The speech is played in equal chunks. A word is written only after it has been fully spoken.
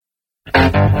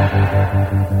You're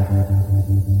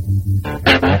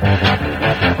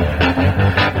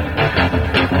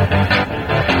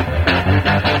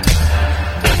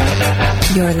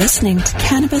listening to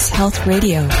Cannabis Health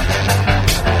Radio.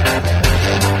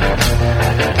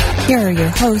 Here are your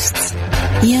hosts,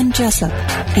 Ian Jessup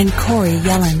and Corey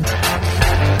Yelland.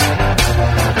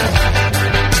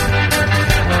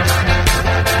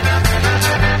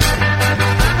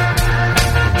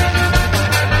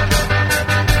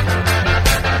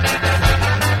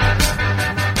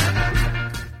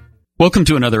 Welcome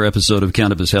to another episode of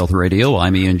Cannabis Health Radio.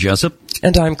 I'm Ian Jessup.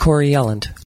 And I'm Corey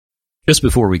Yelland. Just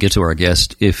before we get to our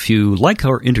guest, if you like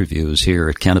our interviews here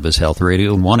at Cannabis Health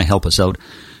Radio and want to help us out,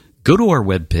 go to our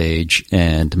webpage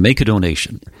and make a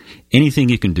donation. Anything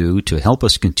you can do to help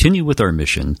us continue with our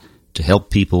mission to help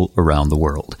people around the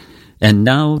world. And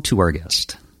now to our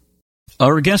guest.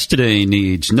 Our guest today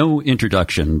needs no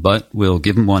introduction, but we'll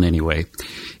give him one anyway.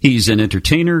 He's an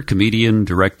entertainer, comedian,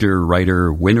 director,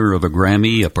 writer, winner of a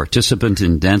Grammy, a participant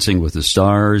in Dancing with the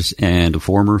Stars, and a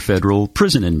former federal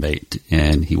prison inmate.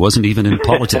 And he wasn't even in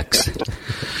politics.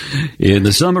 In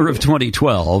the summer of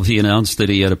 2012, he announced that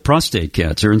he had a prostate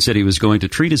cancer and said he was going to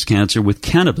treat his cancer with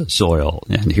cannabis oil.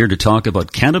 And here to talk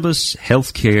about cannabis,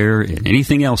 healthcare, and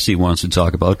anything else he wants to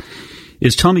talk about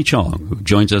is Tommy Chong, who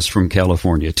joins us from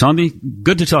California. Tommy,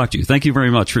 good to talk to you. Thank you very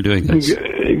much for doing this.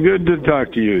 Good to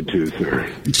talk to you too, sir.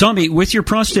 Tommy, with your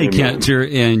prostate cancer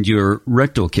and your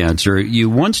rectal cancer, you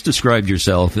once described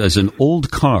yourself as an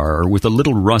old car with a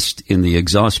little rust in the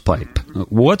exhaust pipe.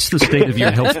 What's the state of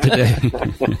your health today?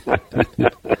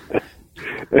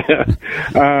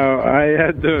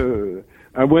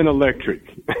 I went electric.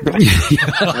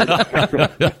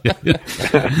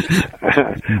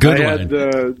 Good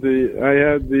I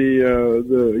had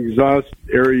the exhaust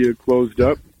area closed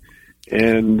up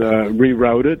and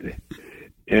rerouted,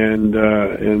 and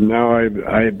now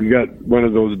I've got one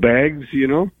of those bags, you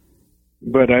know,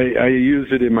 but I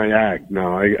use it in my act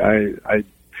now. I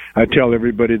tell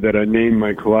everybody that I named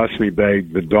my colostomy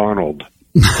bag the Donald.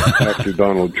 After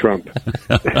Donald Trump.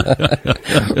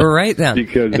 Right then.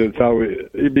 Because it's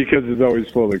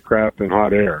always full of crap and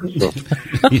hot air. So,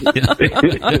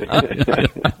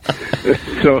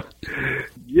 so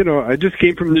you know, I just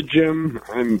came from the gym.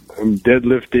 I'm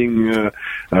deadlifting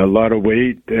a lot of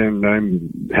weight, and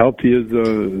I'm healthy as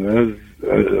a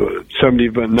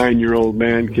 79-year-old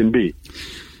man can be.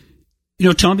 You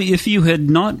know, Tommy, if you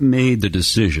had not made the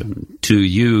decision to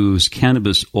use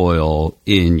cannabis oil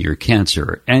in your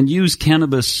cancer and use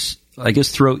cannabis, I guess,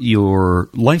 throughout your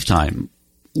lifetime,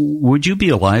 would you be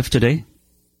alive today?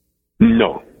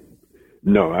 No,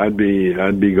 I'd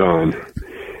be gone.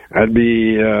 I'd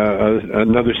be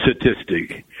another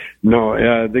statistic.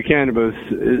 No, the cannabis,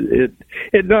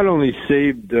 it not only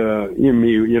saved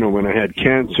me, you know, when I had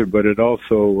cancer, but it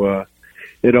also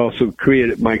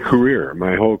created my career,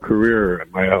 my whole career,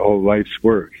 my whole life's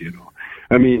work, you know.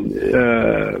 I mean,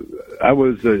 I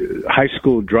was a high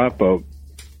school dropout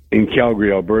in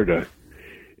Calgary, Alberta.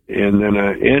 And then,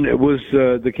 and it was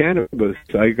the cannabis.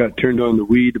 I got turned on the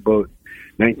weed about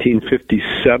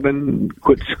 1957,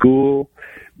 quit school,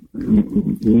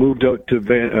 moved out to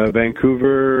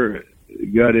Vancouver,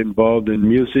 got involved in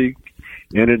music,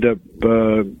 ended up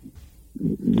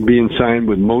being signed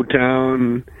with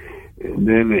Motown, and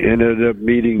then ended up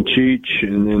meeting Cheech,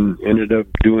 and then ended up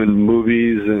doing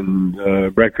movies and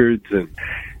records, and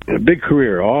a big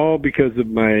career, all because of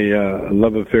my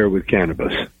love affair with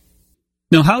cannabis.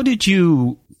 Now, how did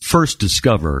you first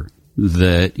discover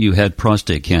that you had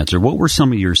prostate cancer? What were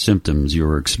some of your symptoms you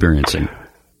were experiencing?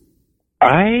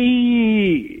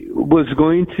 I was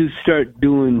going to start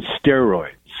doing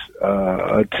steroids,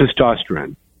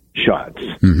 testosterone shots.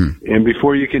 Mm-hmm. And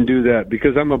before you can do that,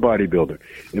 because I'm a bodybuilder,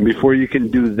 and before you can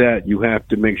do that, you have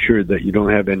to make sure that you don't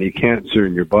have any cancer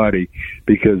in your body,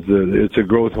 because it's a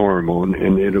growth hormone,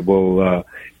 and it will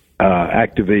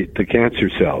activate the cancer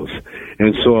cells.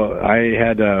 And so I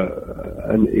had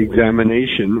an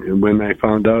examination, and when I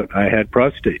found out I had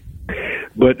prostate.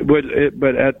 But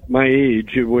at my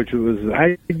age, which was,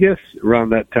 I guess,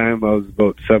 around that time, I was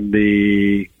about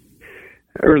 70,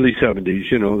 early 70s,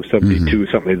 you know, 72, mm-hmm.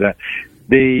 something like that.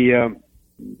 The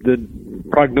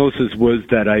prognosis was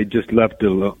that I just left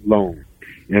it alone,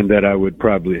 and that I would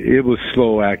it was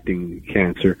slow-acting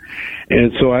cancer.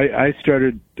 And so I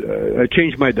started, I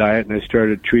changed my diet, and I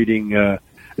started treating, with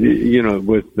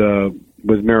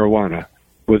marijuana,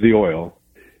 with the oil,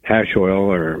 hash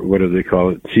oil, or what do they call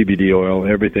it, CBD oil,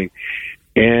 everything.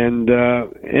 And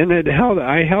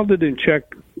I held it in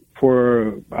check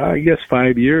for, I guess,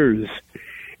 5 years.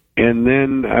 And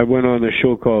then I went on a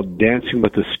show called Dancing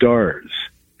with the Stars.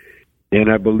 And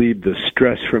I believe the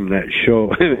stress from that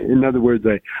show, in other words,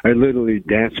 I literally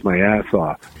danced my ass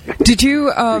off. Did you,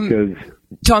 because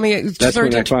Tommy, that's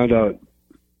when I found out.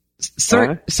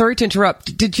 Sorry to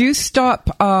interrupt. Did you stop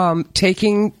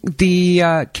taking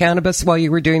the cannabis while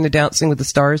you were doing the Dancing with the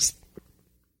Stars?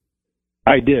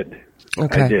 I did.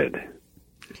 Okay. I did.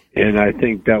 And I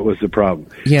think that was the problem.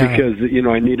 Yeah. Because,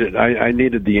 I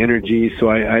needed the energy, so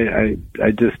I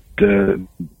just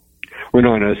went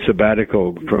on a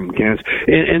sabbatical from cancer.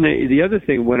 And the other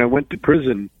thing, when I went to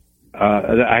prison,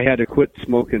 I had to quit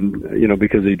smoking,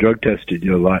 because they drug tested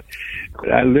you a lot.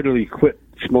 I literally quit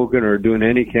smoking or doing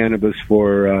any cannabis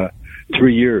for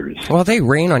 3 years. Well, they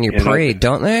rain on your parade,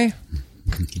 don't they?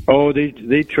 Oh,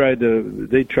 they tried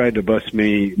to bust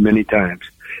me many times.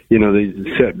 They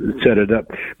set it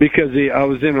up because I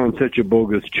was in on such a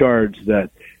bogus charge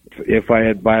that if I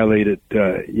had violated,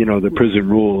 the prison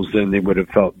rules, then they would have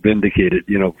felt vindicated,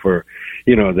 for,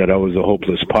 that I was a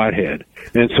hopeless pothead.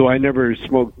 And so I never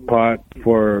smoked pot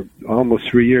for almost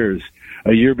 3 years.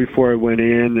 A year before I went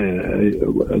in,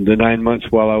 the 9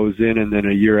 months while I was in, and then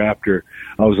a year after,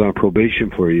 I was on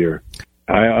probation for a year.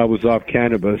 I was off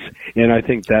cannabis, and I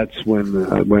think that's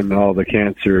when all the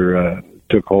cancer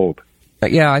took hold.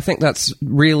 Yeah, I think that's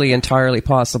really entirely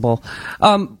possible.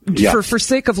 For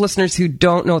sake of listeners who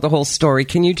don't know the whole story,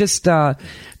 can you just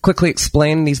quickly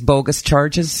explain these bogus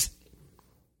charges?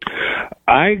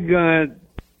 I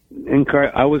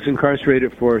was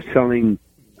incarcerated for shipping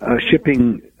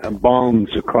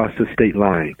bongs across the state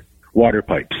line, water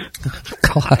pipes.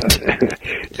 God,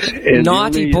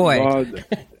 naughty boy.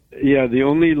 The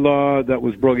only law that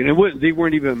was broken, it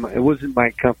wasn't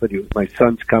my company, it was my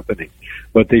son's company,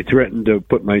 but they threatened to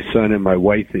put my son and my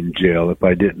wife in jail if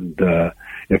I didn't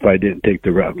take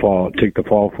the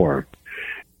fall for him.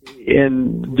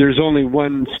 And there's only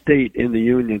one state in the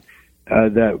union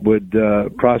that would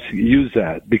use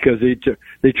that, because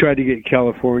they tried to get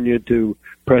California to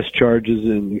press charges,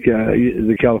 and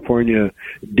the California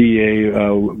DA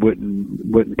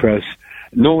wouldn't press.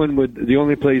 No one would. The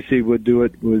only place he would do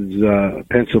it was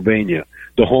Pennsylvania,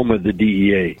 the home of the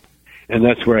DEA, and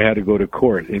that's where I had to go to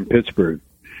court in Pittsburgh.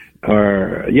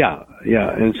 And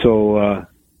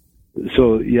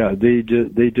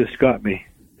they just got me,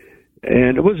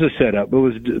 and it was a setup. It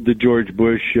was the George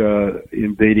Bush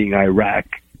invading Iraq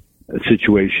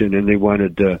situation, and they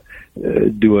wanted to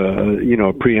do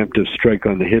a preemptive strike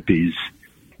on the hippies,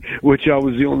 which I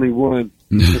was the only one.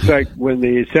 In fact, when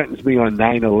they sentenced me on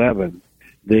 9/11.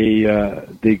 They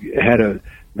had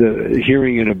the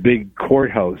hearing in a big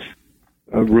courthouse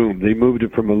room. They moved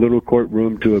it from a little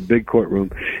courtroom to a big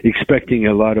courtroom, expecting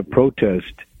a lot of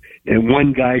protest. And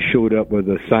one guy showed up with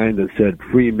a sign that said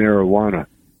 "Free Marijuana,"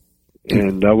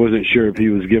 and I wasn't sure if he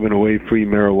was giving away free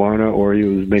marijuana or he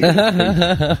was making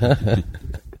it.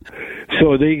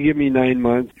 So they give me 9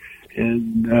 months,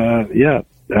 and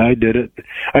I did it.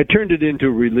 I turned it into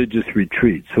a religious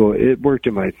retreat, so it worked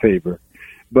in my favor.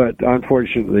 But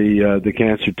unfortunately, the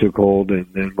cancer took hold, and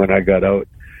then when I got out,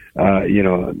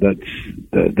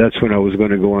 that's when I was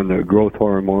going to go on the growth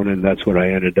hormone, and that's when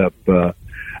I ended up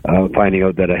finding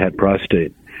out that I had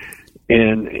prostate.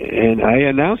 And I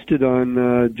announced it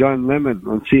on John Lemon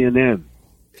on CNN.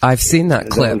 I've seen that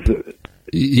clip.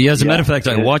 As a matter of fact,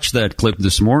 I watched that clip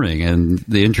this morning, and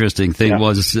the interesting thing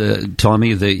was,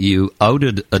 Tommy, that you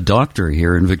outed a doctor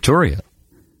here in Victoria.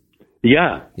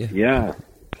 Yeah.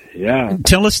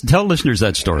 Tell listeners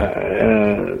that story.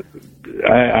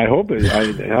 I hope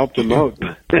I helped him out.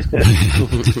 But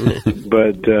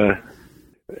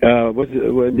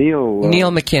Neil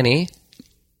McKinney.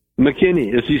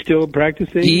 McKinney, is he still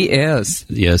practicing? He is.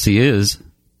 Yes, he is.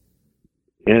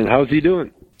 And how's he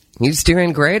doing? He's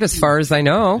doing great, as far as I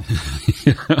know.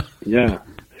 Yeah.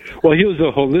 Well, he was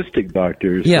a holistic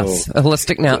doctor. Yes, a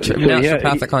holistic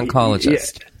naturopathic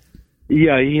oncologist.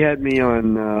 Yeah, he had me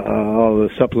on all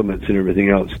the supplements and everything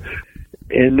else,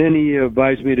 and then he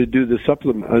advised me to do the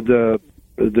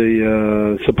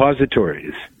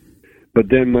suppositories. But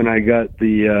then when I got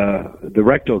the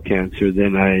rectal cancer,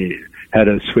 then I had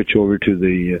to switch over to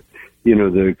the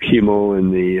chemo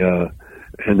and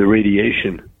the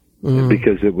radiation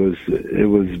because it was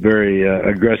very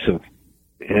aggressive,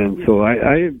 and so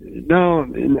now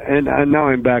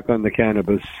I'm back on the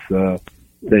cannabis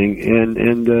thing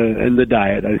and the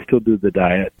diet. I still do the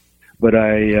diet, but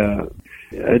I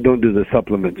don't do the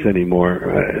supplements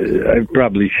anymore. I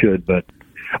probably should, but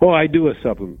I do a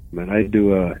supplement. I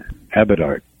do a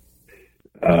Habitart.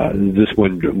 This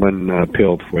one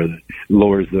pill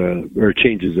lowers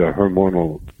changes the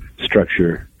hormonal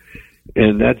structure,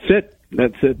 and that's it.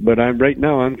 But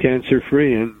I'm cancer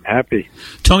free and happy.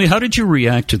 Tommy, how did you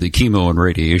react to the chemo and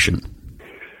radiation?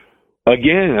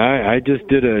 Again, I just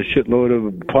did a shitload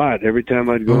of pot. Every time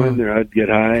I'd go in there, I'd get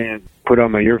high and put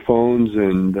on my earphones,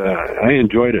 and I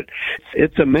enjoyed it.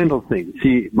 It's a mental thing.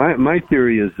 See, my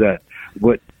theory is that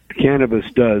what cannabis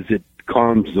does, it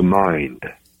calms the mind.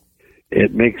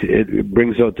 It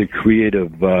brings out the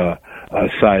creative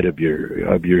side of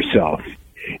yourself.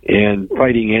 And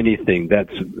fighting anything,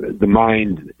 that's the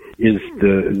mind is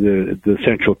the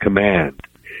central command.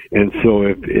 And so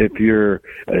if you're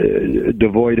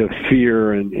devoid of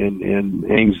fear and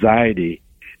anxiety,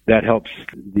 that helps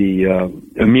the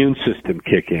immune system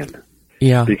kick in.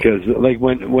 Yeah. Because like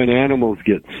when animals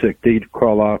get sick, they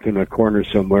crawl off in a corner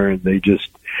somewhere and they just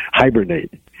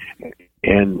hibernate.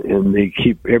 And they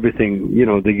keep everything,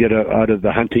 they get out of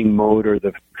the hunting mode or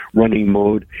the running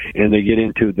mode, and they get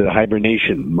into the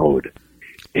hibernation mode.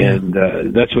 And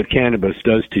that's what cannabis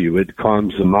does to you. It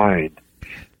calms the mind.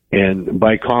 And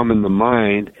by calming the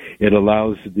mind, it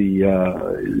allows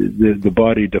the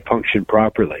body to function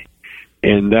properly.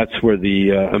 And that's where the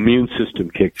immune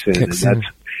system kicks in.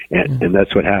 And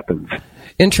that's what happens.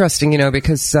 Interesting,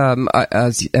 because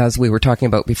as we were talking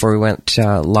about before we went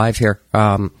live here,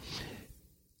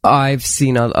 I've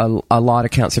seen a lot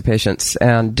of cancer patients,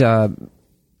 and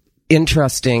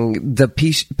interesting, the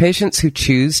patients who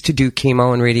choose to do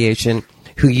chemo and radiation,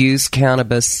 who use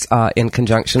cannabis in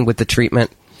conjunction with the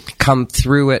treatment, come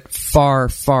through it far,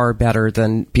 far better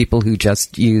than people who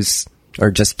just use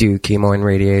or just do chemo and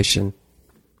radiation.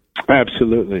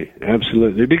 Absolutely,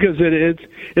 because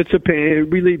it's a pain.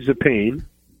 It relieves the pain.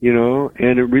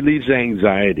 And it relieves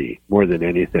anxiety more than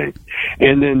anything.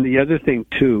 And then the other thing,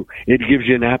 too, it gives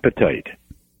you an appetite.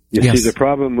 You see, the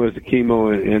problem with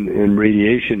chemo and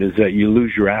radiation is that you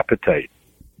lose your appetite.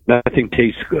 Nothing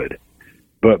tastes good.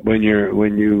 But when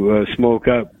you smoke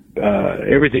up,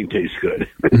 everything tastes good.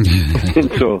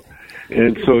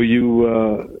 and so you,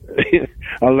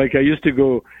 like I used to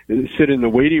go sit in the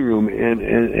waiting room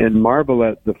and marvel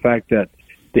at the fact that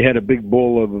they had a big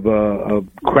bowl of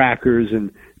crackers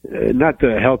and not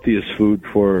the healthiest food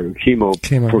for chemo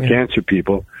for cancer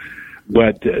people,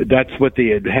 but that's what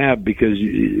they'd have because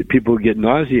people get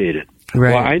nauseated.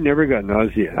 Right. Well, I never got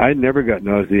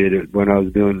nauseated when I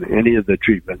was doing any of the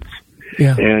treatments.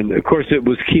 Yeah. And of course, it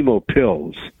was chemo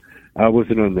pills. I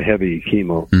wasn't on the heavy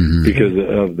chemo because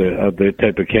of the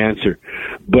type of cancer.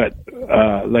 But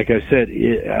like I said,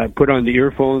 I put on the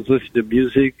earphones, listened to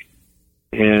music,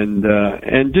 and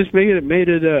just made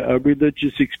it a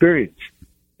religious experience.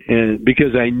 And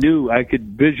because I knew I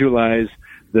could visualize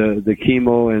the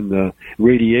chemo and the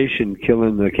radiation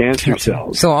killing the cancer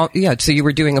cells. So you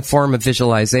were doing a form of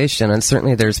visualization, and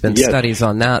certainly there's been studies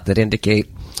on that indicate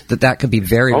that could be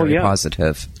very, very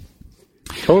positive.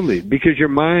 Totally, because your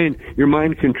mind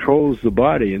controls the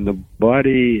body, and the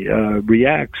body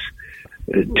reacts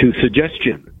to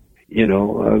suggestion.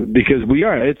 Because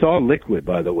it's all liquid,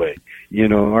 by the way.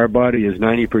 Our body is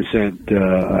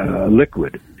 90%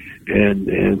 liquid.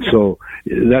 And so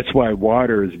that's why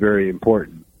water is very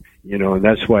important, and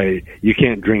that's why you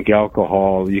can't drink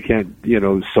alcohol, you can't,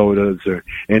 sodas or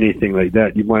anything like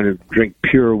that. You want to drink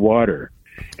pure water.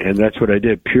 And that's what I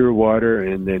did, pure water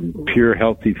and then pure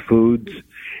healthy foods.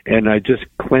 And I just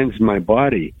cleansed my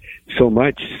body so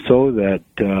much so that,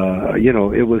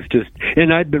 it was just,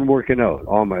 and I'd been working out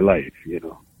all my life,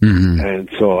 And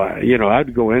so,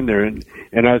 I'd go in there and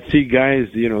I'd see guys,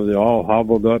 they all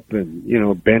hobbled up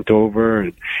and, bent over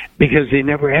and because they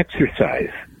never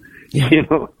exercise,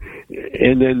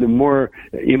 and then the more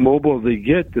immobile they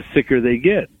get, the sicker they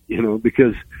get,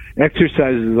 because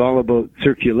exercise is all about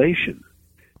circulation.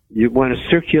 You want to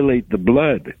circulate the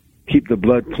blood, keep the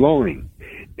blood flowing.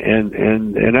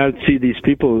 And I'd see these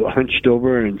people hunched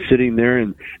over and sitting there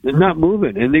and they're not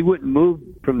moving, and they wouldn't move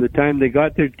from the time they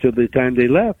got there till the time they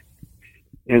left.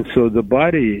 And so the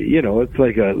body, it's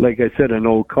like I said, an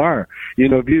old car.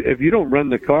 If you don't run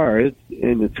the car and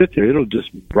it sits there, it'll just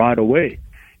rot away,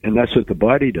 and that's what the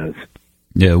body does.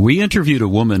 Yeah, we interviewed a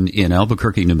woman in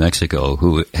Albuquerque, New Mexico,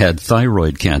 who had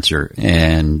thyroid cancer,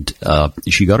 and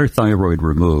she got her thyroid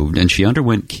removed, and she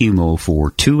underwent chemo for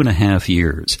 2.5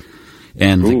 years.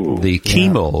 And the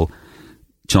chemo,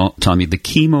 Tommy, the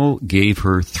chemo gave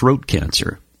her throat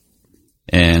cancer.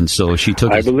 And so she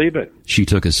took I believe it. She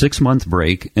took a 6-month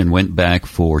break and went back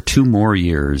for 2 more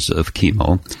years of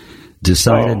chemo.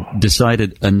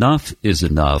 Decided enough is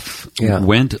enough. Yeah.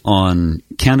 Went on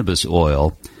cannabis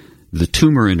oil. The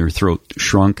tumor in her throat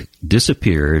shrunk,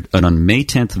 disappeared, and on May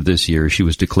 10th of this year, she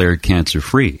was declared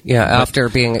cancer-free. Yeah, after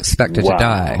being expected to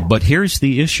die. But here's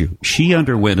the issue. She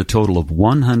underwent a total of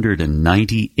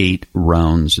 198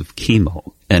 rounds of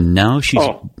chemo, and now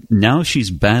she's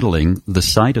battling the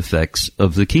side effects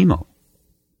of the chemo.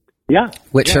 Yeah.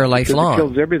 Which are lifelong. It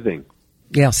kills everything.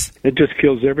 Yes. It just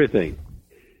kills everything.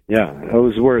 Yeah, it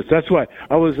was worse. That's why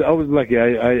I was lucky.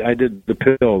 I did the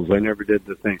pills. I never did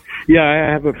the thing. Yeah,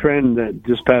 I have a friend that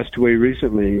just passed away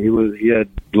recently. He had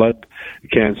blood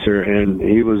cancer, and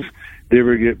they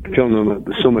were killing him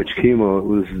with so much chemo. It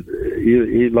was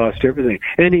he lost everything,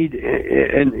 and he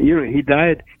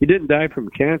died. He didn't die from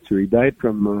cancer. He died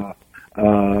from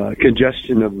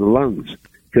congestion of the lungs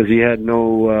because he had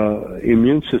no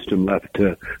immune system left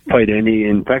to fight any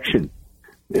infection.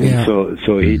 And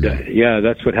so he died. Yeah,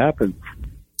 that's what happened.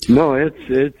 No,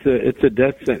 it's a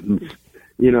death sentence.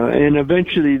 And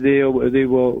eventually they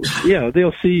will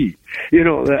they'll see.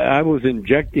 I was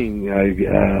injecting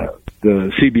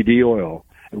the CBD oil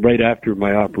right after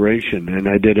my operation, and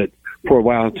I did it for a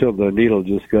while until the needle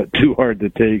just got too hard to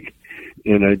take,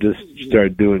 and I just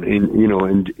started doing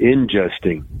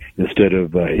ingesting instead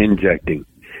of injecting.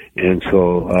 And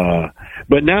so,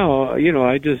 but now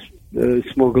I just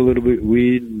smoke a little bit of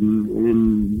weed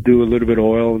and do a little bit of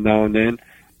oil now and then,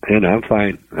 and I'm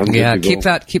fine. I'm good to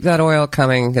go. Keep that oil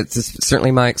coming. It's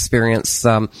certainly my experience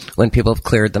when people have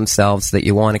cleared themselves that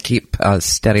you want to keep a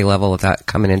steady level of that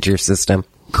coming into your system.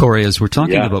 Corey, as we're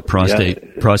talking about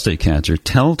prostate cancer,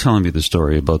 tell Tommy the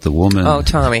story about the woman. Oh,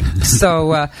 Tommy.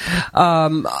 So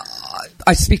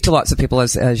I speak to lots of people,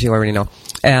 as you already know.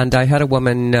 And I had a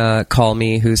woman call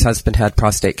me whose husband had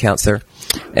prostate cancer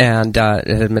and it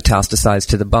had metastasized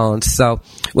to the bones. So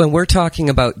when we're talking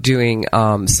about doing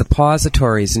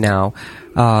suppositories now,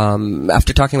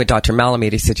 after talking with Dr.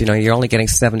 Malamud, he said, you're only getting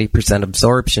 70%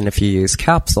 absorption if you use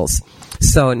capsules.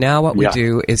 So now what we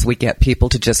do is we get people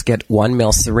to just get 1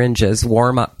 ml syringes,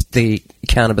 warm up the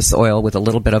cannabis oil with a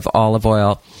little bit of olive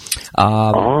oil,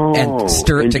 and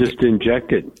stir it. And just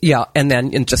inject it. Yeah, and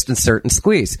then just insert and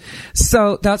squeeze.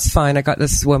 So that's fine. I got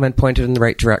this woman pointed in the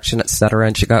right direction, et cetera,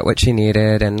 and she got what she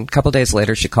needed. And a couple days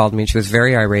later, she called me, and she was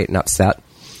very irate and upset.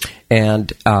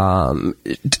 And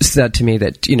said to me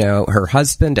that, her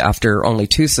husband, after only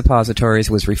 2 suppositories,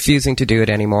 was refusing to do it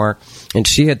anymore. And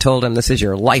she had told him, this is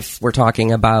your life we're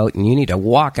talking about, and you need to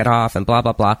walk it off, and blah,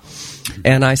 blah, blah.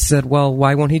 And I said, well,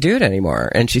 why won't he do it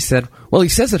anymore? And she said, well, he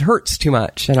says it hurts too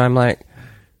much. And I'm like,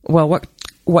 well,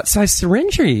 what size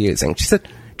syringe are you using? She said,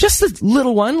 just a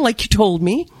little one, like you told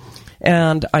me.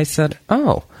 And I said,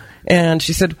 oh. And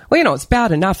she said, well, it's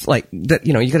bad enough, like, that,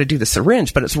 you got to do the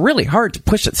syringe, but it's really hard to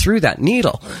push it through that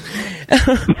needle.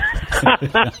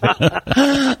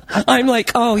 I'm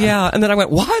like, oh, yeah. And then I went,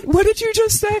 what? What did you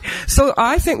just say? So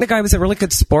I think the guy was a really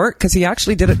good sport because he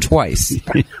actually did it twice.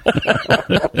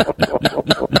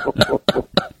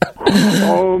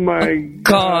 Oh, my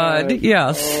God.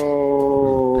 Yes.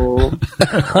 Oh.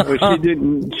 Well,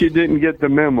 she didn't get the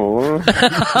memo,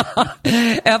 huh?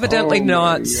 Evidently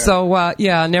not. So,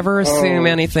 never assume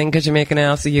anything because you make an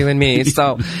ass of you and me.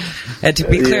 So, and to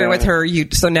be clear with her,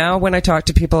 so now when I talk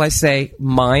to people, I say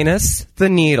minus the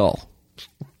needle.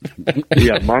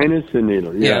 Yeah, minus the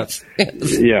needle. Yeah.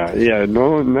 Yes. Yeah.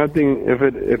 No, nothing. If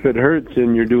it hurts,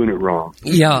 then you're doing it wrong.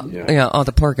 Yeah. Oh,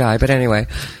 the poor guy. But anyway.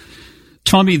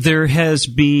 Tommy, there has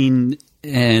been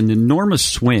an enormous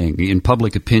swing in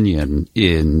public opinion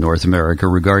in North America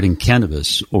regarding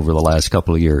cannabis over the last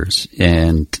couple of years.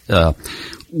 And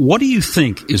what do you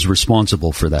think is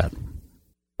responsible for that?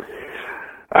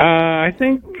 I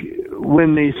think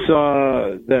when they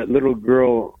saw that little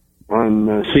girl on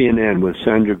CNN with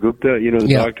Sandra Gupta,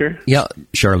 the doctor? Yeah,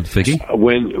 Charlotte Figi.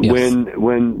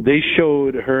 When they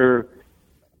showed her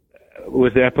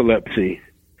with epilepsy,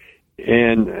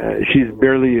 and she's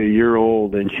barely a year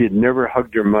old, and she had never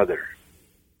hugged her mother.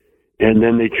 And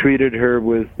then they treated her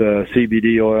with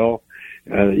CBD oil,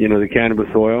 the cannabis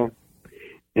oil.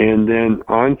 And then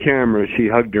on camera, she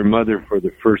hugged her mother for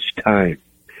the first time.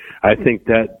 I think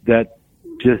that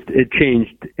just, it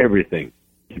changed everything.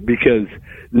 Because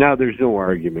now there's no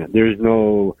argument. There's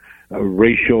no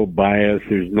racial bias.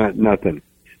 There's nothing.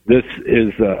 This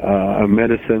is a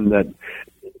medicine that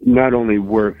not only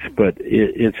works, but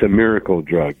it's a miracle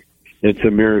drug. It's a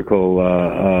miracle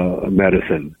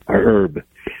medicine, or herb.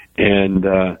 And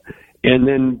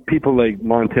then people like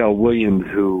Montel Williams,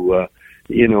 who,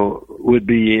 would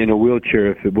be in a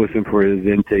wheelchair if it wasn't for his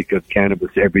intake of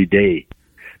cannabis every day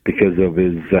because of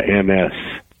his MS.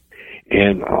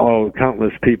 And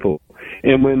countless people.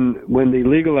 And when they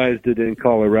legalized it in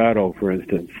Colorado, for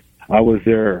instance, I was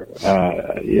there,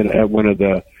 at one of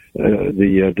the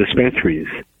dispensaries,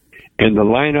 and the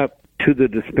lineup to the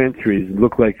dispensaries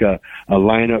looked like a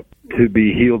lineup to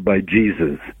be healed by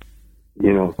Jesus.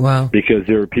 Wow. Because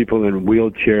there were people in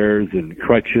wheelchairs and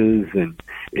crutches and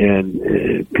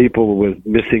people with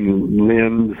missing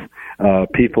limbs.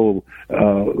 people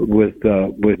with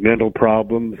mental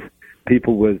problems,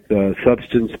 people with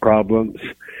substance problems.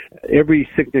 Every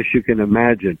sickness you can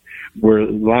imagine were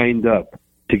lined up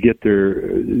to get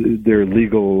their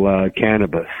legal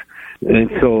cannabis. And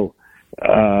so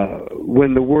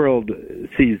when the world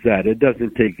sees that, it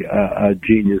doesn't take a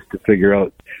genius to figure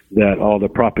out that all the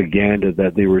propaganda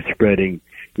that they were spreading,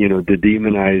 to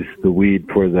demonize the weed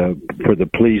for the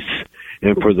police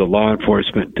and for the law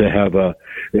enforcement to have a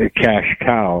cash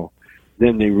cow,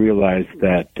 then they realize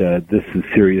that this is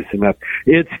serious enough.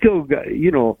 It's still,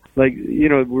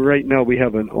 right now we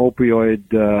have an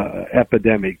opioid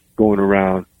epidemic going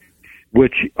around,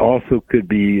 which also could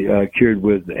be cured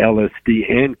with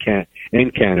LSD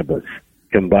and cannabis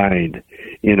combined.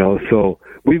 So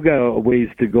we've got a ways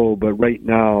to go, but right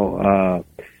now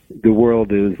the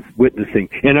world is witnessing,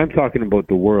 and I'm talking about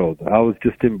the world. I was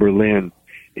just in Berlin,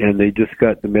 and they just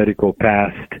got the medical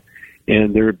passed,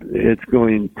 and it's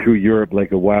going through Europe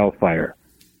like a wildfire,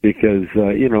 because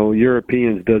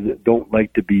Europeans don't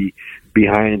like to be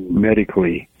behind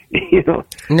medically.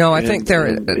 No, I think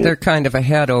they're kind of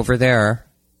ahead over there.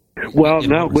 Well,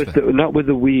 not with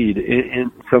the weed. In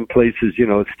some places,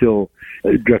 it's still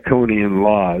draconian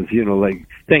laws.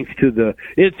 Thanks to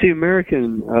it's the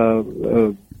American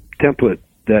template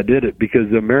that did it,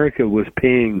 because America was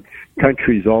paying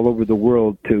countries all over the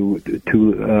world to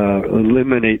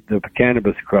eliminate the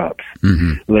cannabis crops.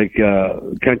 Mm-hmm. Like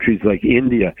countries like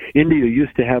India. India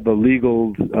used to have a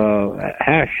legal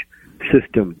hash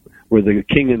system where the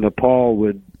king of Nepal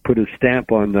would put a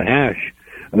stamp on the hash,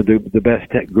 the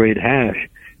best grade hash.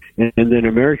 And then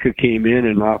America came in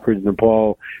and offered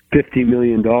Nepal $50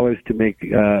 million to make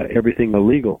everything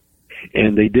illegal.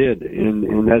 And they did.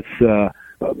 And that's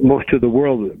most of the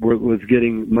world was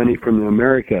getting money from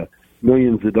America,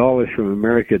 millions of dollars from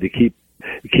America to keep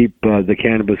the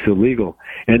cannabis illegal.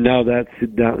 And now that's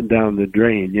down the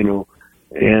drain,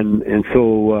 And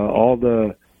so all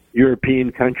the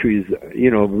European countries,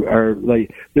 are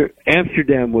like,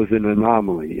 Amsterdam was an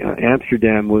anomaly.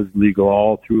 Amsterdam was legal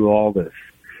all through all this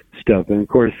stuff. And of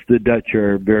course, the Dutch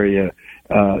are very,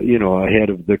 ahead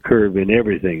of the curve in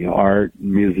everything, art,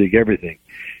 music, everything.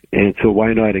 And so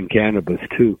why not in cannabis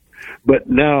too? But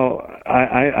now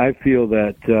I feel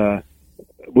that,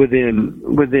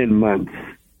 within months,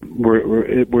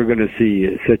 we're going to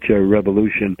see such a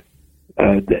revolution,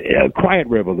 a quiet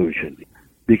revolution.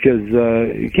 Because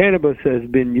cannabis has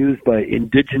been used by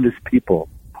indigenous people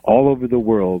all over the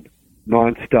world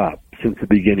nonstop since the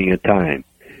beginning of time.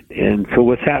 And so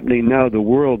what's happening now, the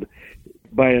world,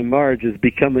 by and large, is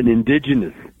becoming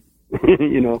indigenous,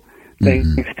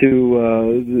 thanks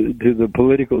to the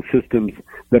political systems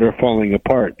that are falling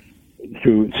apart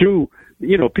through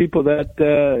people that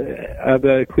have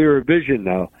a clearer vision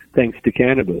now, thanks to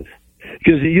cannabis.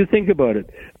 Because you think about it,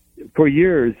 for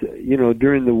years,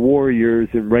 during the war years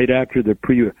and right after the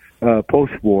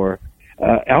post-war,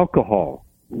 alcohol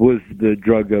was the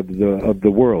drug of the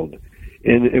world,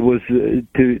 and it was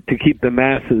to keep the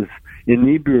masses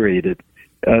inebriated,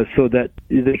 so that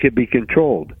they could be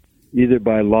controlled either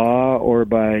by law or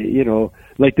by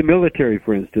like the military,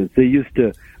 for instance. They used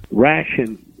to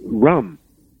ration rum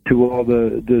to all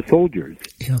the soldiers.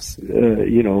 Yes,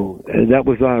 and that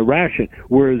was on a ration,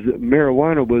 whereas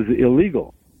marijuana was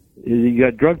illegal. You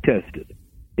got drug tested,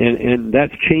 and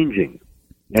that's changing.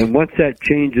 And once that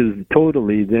changes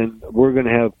totally, then we're going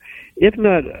to have, if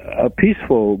not a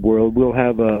peaceful world, we'll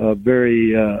have a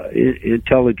very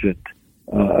intelligent,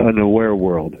 unaware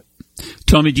world.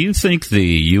 Tommy, do you think the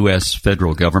U.S.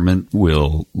 federal government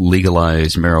will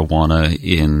legalize marijuana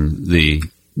in the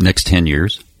next 10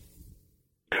 years?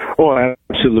 Oh,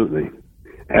 absolutely.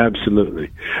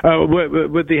 Absolutely.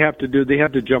 What they have to do, they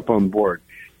have to jump on board.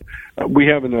 We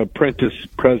have an apprentice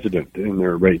president in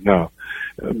there right now,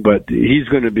 but he's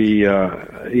going to be.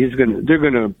 They're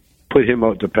going to put him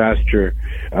out to pasture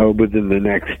within the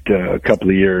next couple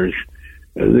of years.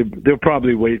 They'll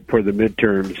probably wait for the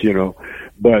midterms,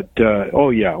 But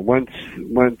once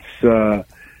that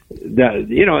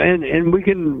and we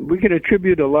can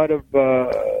attribute a lot of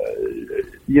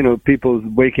people's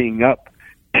waking up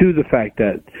to the fact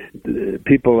that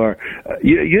people are,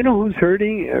 who's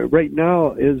hurting right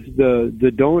now is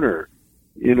the donor,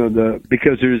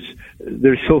 because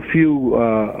there's so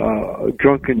few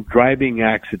drunken driving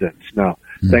accidents now,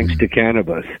 thanks to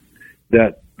cannabis,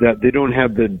 that they don't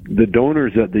have the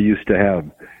donors that they used to have,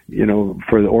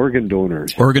 for the organ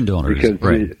donors. Organ donors, because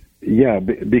right?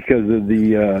 Because of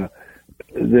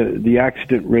the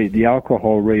accident rate, the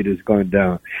alcohol rate has gone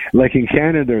down. Like in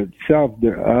Canada itself,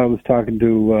 I was talking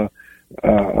to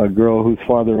a girl whose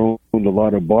father owned a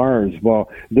lot of bars. Well,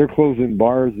 they're closing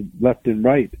bars left and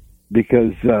right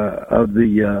because of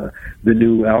the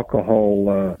new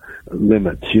alcohol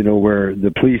limits. You know, where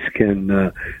the police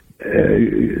can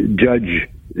judge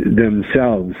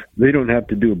themselves. They don't have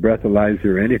to do a breathalyzer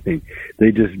or anything.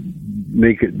 They just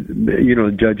make it, you know,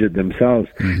 judge it themselves.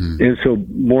 Mm-hmm. And so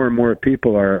more and more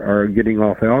people are getting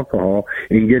off alcohol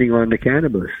and getting on to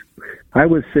cannabis. I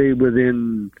would say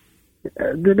within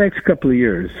the next couple of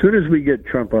years, as soon as we get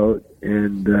Trump out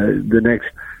and the next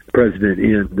president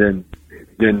in,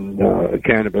 then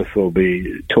cannabis will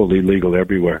be totally legal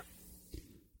everywhere.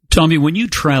 Tommy, when you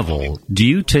travel, do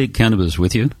you take cannabis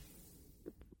with you?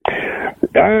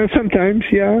 Sometimes,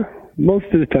 yeah. Most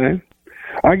of the time.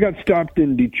 I got stopped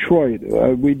in Detroit.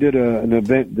 We did an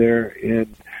event there, and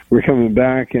we're coming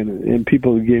back, and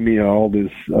people gave me all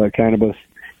this cannabis,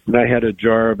 and I had a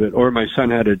jar of it, or my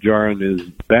son had a jar in his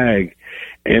bag,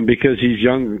 and because he's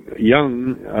young,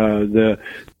 the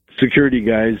security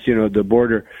guys, you know, the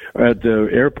border at the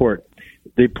airport,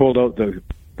 they pulled out the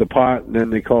pot, and then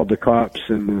they called the cops,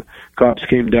 and the cops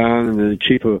came down, and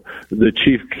the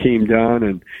chief came down,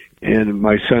 and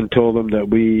my son told them that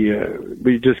we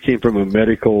just came from a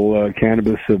medical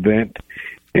cannabis event,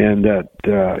 and that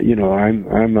you know,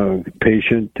 I'm a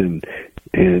patient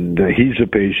and he's a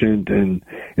patient, and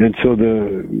so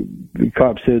the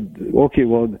cop said, okay,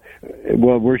 well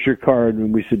where's your card?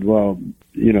 And we said, well,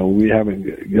 you know, we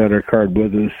haven't got our card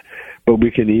with us, but we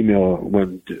can email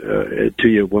one to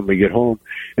you when we get home.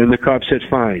 And the cop said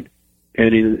fine,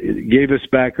 and he gave us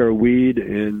back our weed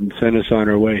and sent us on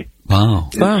our way. Wow.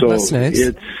 Wow, so that's nice.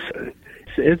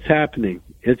 It's happening.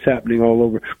 It's happening all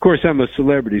over. Of course, I'm a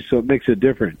celebrity, so it makes a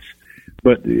difference.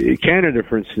 But Canada,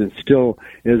 for instance, still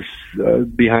is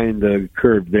behind the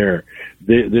curve there.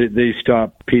 They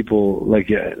stop people, like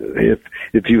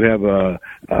if you have a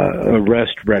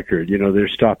arrest record, you know, they're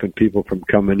stopping people from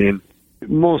coming in,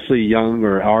 mostly young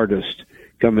or artists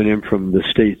coming in from the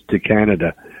States to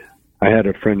Canada. I had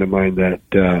a friend of mine that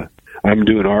I'm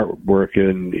doing artwork,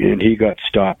 and he got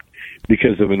stopped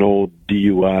because of an old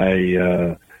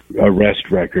DUI arrest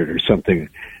record or something.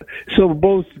 So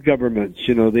both governments,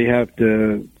 you know, they have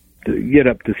to get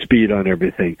up to speed on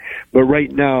everything. But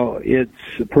right now, it's,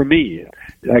 for me,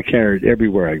 I carry it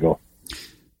everywhere I go.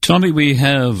 Tommy, we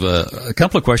have a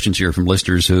couple of questions here from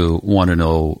listeners who want to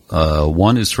know.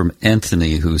 One is from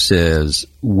Anthony, who says,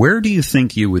 where do you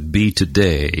think you would be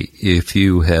today if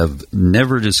you have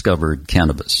never discovered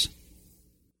cannabis?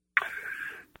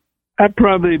 I'd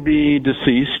probably be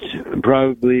deceased,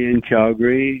 probably in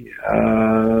Calgary.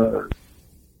 I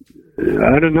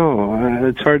don't know.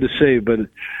 It's hard to say, but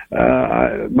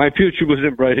my future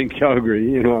wasn't bright in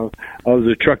Calgary. You know, I was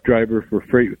a truck driver for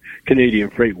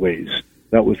Canadian Freightways.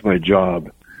 That was my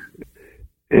job,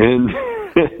 and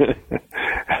it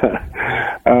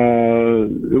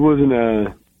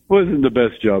wasn't the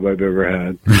best job I've ever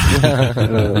had.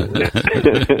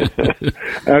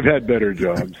 I've had better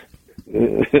jobs.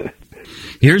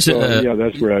 Yeah,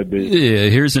 that's where I'd be.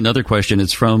 Here's another question.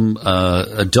 It's from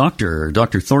a doctor.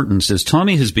 Dr. Thornton says,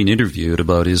 Tommy has been interviewed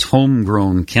about his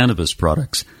homegrown cannabis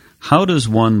products. How does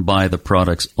one buy the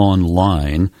products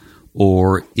online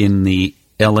or in the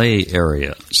LA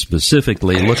area,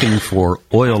 specifically looking for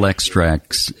oil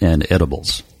extracts and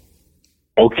edibles?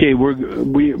 Okay,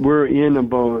 we're in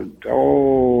about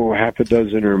half a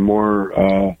dozen or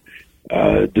more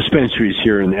dispensaries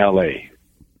here in LA.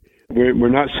 We're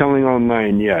not selling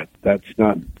online yet. That's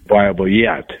not viable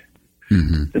yet.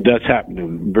 Mm-hmm. That's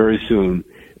happening very soon,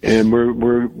 and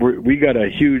we got a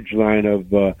huge line of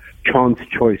Chance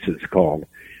Choices called,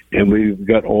 and we've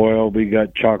got oil, we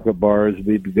got chocolate bars,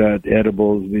 we've got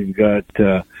edibles, we've got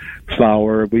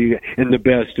flour, and the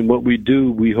best. And what we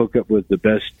do, we hook up with the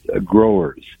best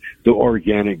growers, the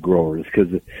organic growers,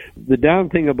 because the down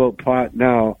thing about pot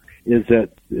now is that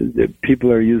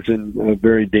people are using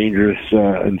very dangerous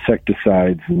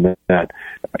insecticides and that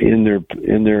in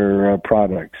their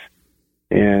products,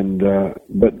 and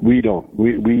but we don't.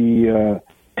 We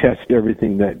test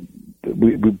everything that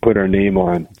we put our name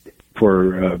on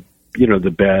for the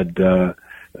bad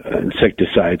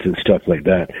insecticides and stuff like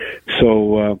that.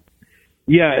 So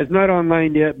it's not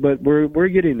online yet, but we're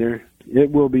getting there. It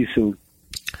will be soon.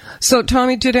 So,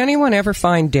 Tommy, did anyone ever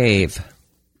find Dave?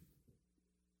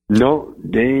 No,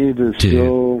 Dave is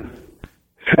still...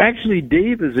 Actually,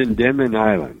 Dave is in Denman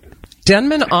Island.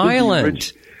 Denman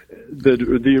Island?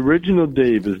 The original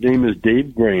Dave, his name is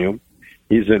Dave Graham.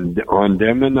 He's on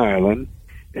Denman Island,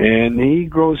 and he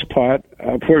grows pot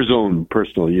for his own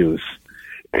personal use.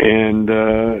 And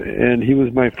he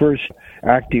was my first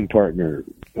acting partner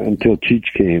until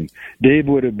Cheech came. Dave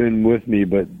would have been with me,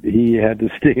 but he had to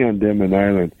stay on Denman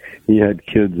Island. He had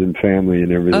kids and family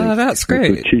and everything. Oh, that's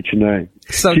great.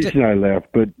 So Cheech and I left,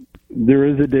 but there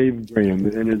is a Dave Graham,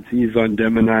 and he's on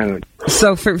Denman Island.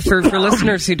 So for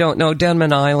listeners who don't know,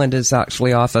 Denman Island is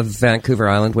actually off of Vancouver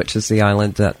Island, which is the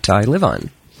island that I live on,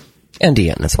 and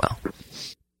Ian as well.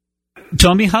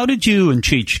 Tommy, how did you and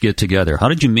Cheech get together? How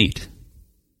did you meet?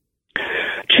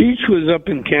 Cheech was up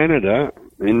in Canada,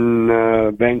 in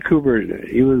Vancouver.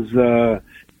 He was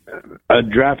a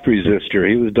draft resistor.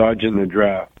 He was dodging the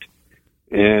draft,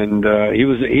 and he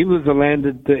was a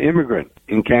landed immigrant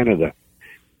in Canada,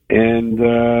 and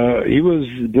he was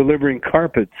delivering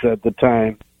carpets at the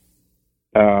time.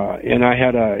 And I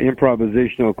had an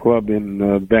improvisational club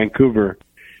in Vancouver,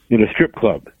 in a strip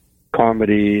club,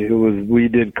 comedy. We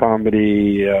did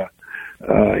comedy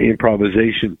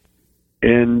improvisation.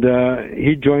 And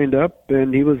he joined up,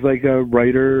 and he was like a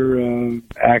writer,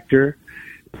 actor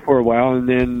for a while. And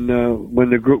then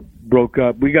when the group broke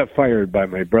up, we got fired by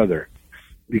my brother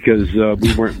because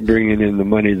we weren't bringing in the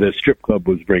money the strip club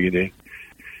was bringing in.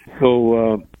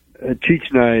 So Cheech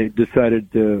and I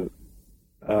decided to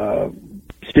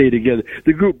stay together.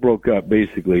 The group broke up,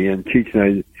 basically, and Cheech and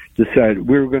I decided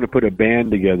we were going to put a band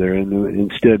together, and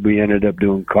instead we ended up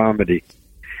doing comedy.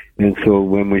 And so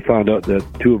when we found out that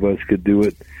two of us could do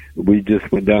it, we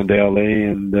just went down to L.A.,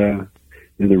 and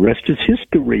the rest is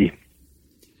history.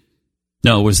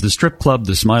 Now, was the strip club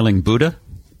the Smiling Buddha?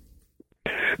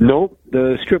 Nope.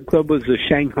 The strip club was the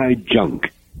Shanghai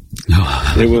Junk.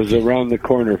 It was around the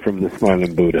corner from the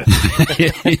Smiling Buddha.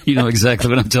 You know exactly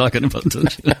what I'm talking about,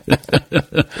 don't you?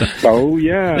 Oh,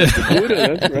 yeah. The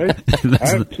Buddha, that's right.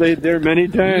 I've played there many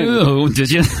times. Oh,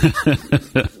 did you?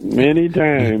 Many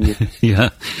times.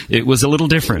 Yeah. It was a little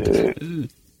different.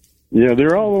 Yeah,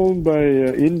 they're all owned by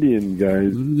Indian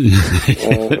guys.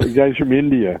 Guys from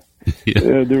India.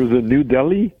 Yeah. There was a New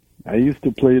Delhi. I used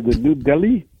to play the New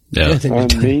Delhi on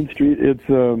Main Street. It's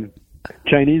a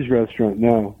Chinese restaurant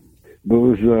now. But it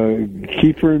was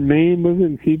Kiefer and Maine,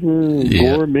 wasn't it?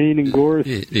 Kiefer, Gore, Maine and Gore.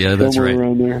 Yeah, that's right. Somewhere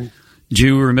around there. Do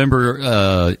you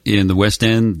remember in the West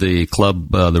End, the club,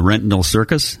 the Rentinal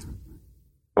Circus?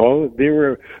 Oh, they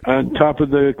were on top of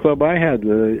the club I had.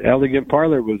 The Elegant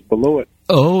Parlor was below it.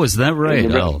 Oh, is that right?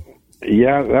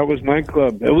 Yeah, that was my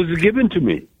club. It was given to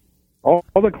me. All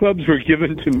the clubs were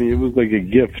given to me. It was like a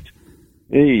gift.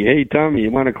 Hey, Tommy, you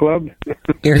want a club?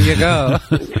 Here you go.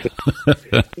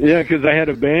 Yeah, because I had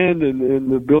a band,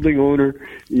 and the building owner,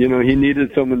 he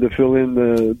needed someone to fill in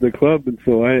the club, and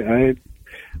so I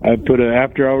put an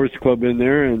after-hours club in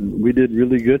there, and we did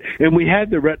really good. And we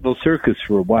had the Retinal Circus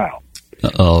for a while,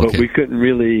 but we couldn't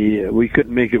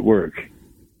make it work.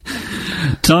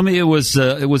 Tommy, it was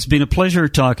been a pleasure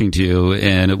talking to you,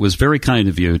 and it was very kind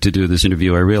of you to do this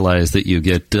interview. I realize that you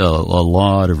get a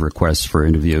lot of requests for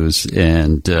interviews,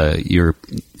 and your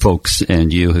folks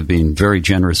and you have been very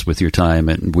generous with your time,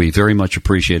 and we very much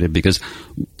appreciate it, because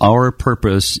our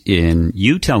purpose in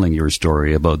you telling your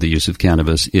story about the use of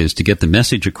cannabis is to get the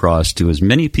message across to as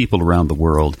many people around the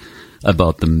world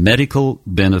about the medical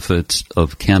benefits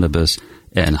of cannabis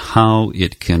and how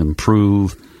it can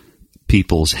improve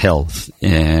people's health,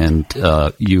 and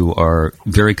you are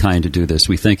very kind to do this.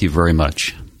 We thank you very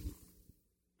much.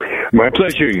 My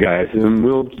pleasure, you guys, and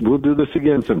we'll do this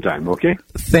again sometime, okay?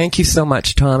 Thank you so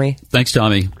much, Tommy. Thanks,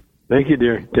 Tommy. Thank you,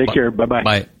 dear. Take care. Bye-bye.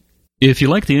 Bye. If you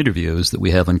like the interviews that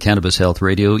we have on Cannabis Health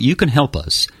Radio, you can help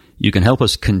us. You can help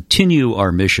us continue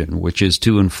our mission, which is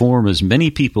to inform as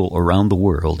many people around the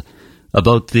world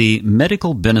about the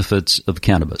medical benefits of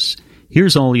cannabis.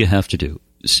 Here's all you have to do.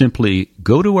 Simply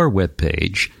go to our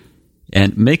webpage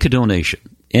and make a donation.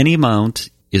 Any amount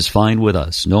is fine with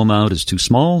us. No amount is too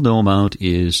small. No amount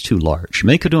is too large.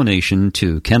 Make a donation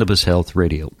to Cannabis Health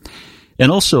Radio.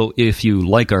 And also, if you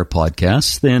like our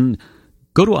podcasts, then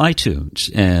go to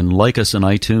iTunes and like us on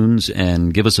iTunes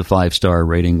and give us a 5-star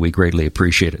rating. We greatly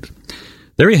appreciate it.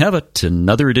 There you have it,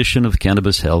 another edition of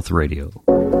Cannabis Health Radio.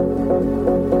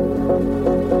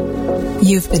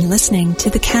 You've been listening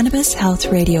to the Cannabis Health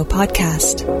Radio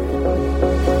podcast.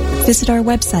 Visit our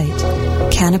website,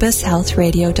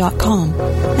 cannabishealthradio.com,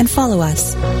 and follow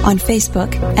us on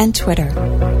Facebook and Twitter.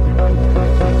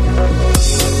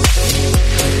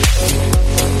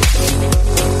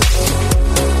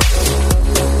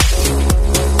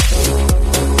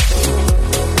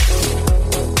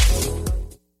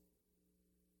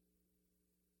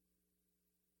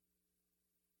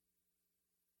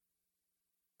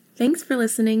 Thanks for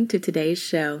listening to today's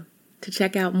show. To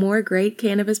check out more great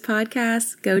cannabis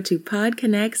podcasts, go to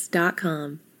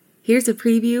podconnects.com. Here's a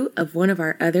preview of one of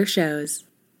our other shows.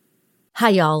 Hi,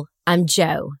 y'all. I'm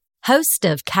Jo. host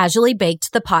of Casually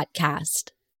Baked, the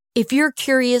podcast. If you're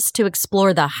curious to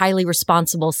explore the highly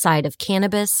responsible side of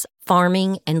cannabis,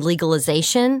 farming, and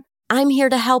legalization, I'm here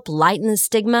to help lighten the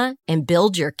stigma and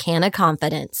build your canna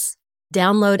confidence.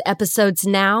 Download episodes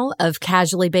now of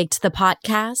Casually Baked, the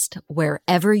podcast,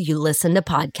 wherever you listen to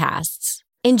podcasts.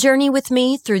 And journey with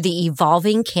me through the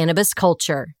evolving cannabis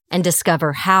culture and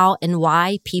discover how and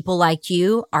why people like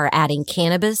you are adding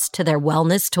cannabis to their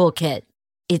wellness toolkit.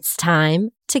 It's time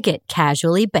to get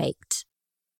casually baked.